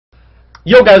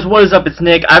Yo guys, what is up? It's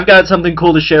Nick. I've got something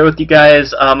cool to share with you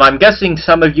guys. I'm guessing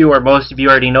some of you or most of you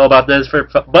already know about this,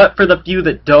 but for the few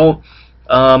that don't,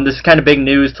 this is kind of big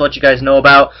news to let you guys know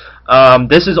about.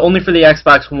 This is only for the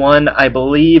Xbox One, I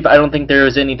believe. I don't think there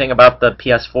is anything about the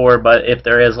PS4, but if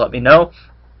there is, let me know.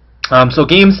 So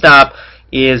GameStop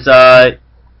is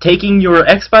taking your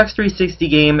Xbox 360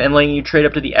 game and letting you trade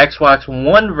up to the Xbox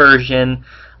One version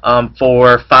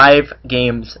for 5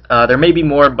 games. There may be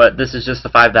more, but this is just the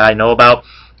 5 that I know about.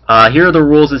 Here are the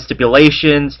rules and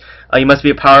stipulations. You must be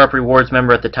a Power Up Rewards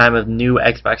member at the time of new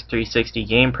Xbox 360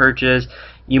 game purchase.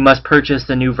 You must purchase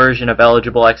the new version of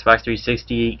eligible Xbox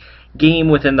 360 game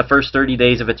within the first 30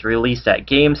 days of its release at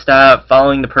GameStop.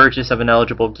 Following the purchase of an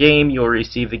eligible game, you will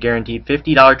receive the guaranteed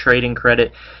 $50 trade-in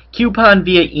credit coupon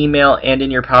via email and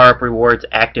in your Power Up Rewards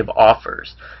active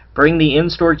offers. Bring the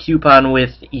in-store coupon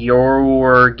with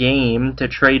your game to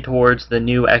trade towards the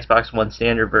new Xbox One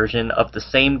standard version of the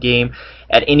same game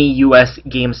at any U.S.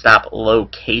 GameStop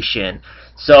location.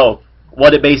 So,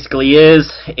 what it basically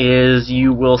is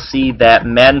you will see that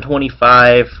Madden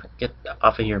 25, get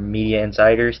off of your media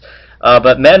insiders,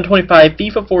 but Madden 25,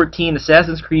 FIFA 14,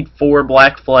 Assassin's Creed 4,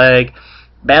 Black Flag,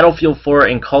 Battlefield 4,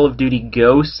 and Call of Duty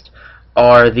Ghost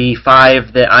are the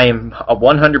 5 that I am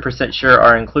 100% sure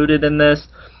are included in this.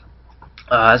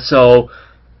 So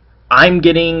I'm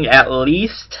getting at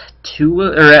least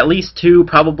 2,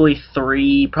 probably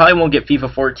 3. Probably won't get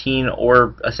FIFA 14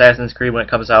 or Assassin's Creed when it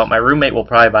comes out. My roommate will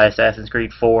probably buy Assassin's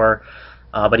Creed 4,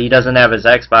 but he doesn't have his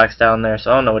Xbox down there,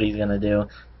 so I don't know what he's gonna do.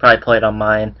 Probably play it on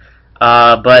mine.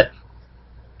 But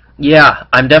yeah,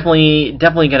 I'm definitely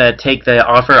gonna take the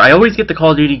offer. I always get the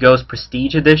Call of Duty Ghost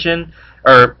Prestige Edition,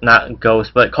 or not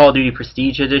Ghost, but Call of Duty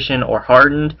Prestige Edition or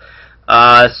Hardened.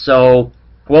 So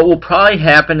what will probably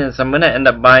happen is I'm going to end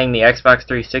up buying the Xbox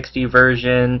 360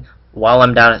 version while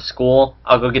I'm down at school.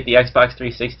 I'll go get the Xbox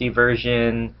 360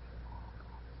 version.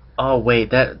 Oh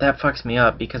wait, that fucks me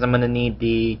up because I'm going to need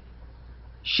the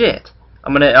shit.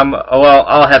 Well,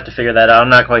 I'll have to figure that out. I'm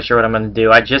not quite sure what I'm going to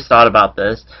do. I just thought about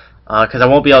this because I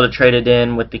won't be able to trade it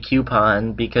in with the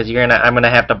coupon because I'm going to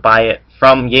have to buy it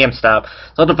from GameStop. So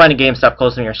I'll have to find a GameStop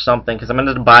close to me or something because I'm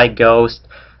going to buy Ghost.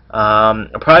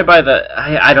 Probably buy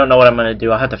I don't know what I'm going to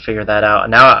do. I'll have to figure that out.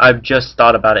 Now I've just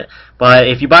thought about it. But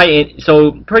if you buy it,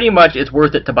 so pretty much it's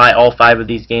worth it to buy all 5 of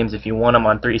these games if you want them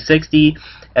on 360,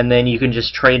 and then you can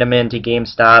just trade them into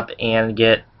GameStop and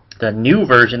get the new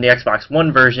version, the Xbox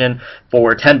One version,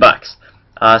 for $10.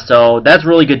 So that's a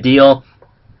really good deal.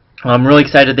 I'm really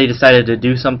excited they decided to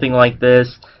do something like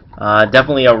this.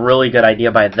 Definitely a really good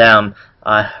idea by them.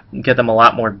 Get them a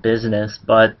lot more business,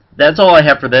 but that's all I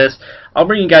have for this. I'll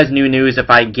bring you guys new news if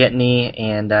I get any,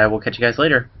 and we'll catch you guys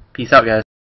later. Peace out, guys.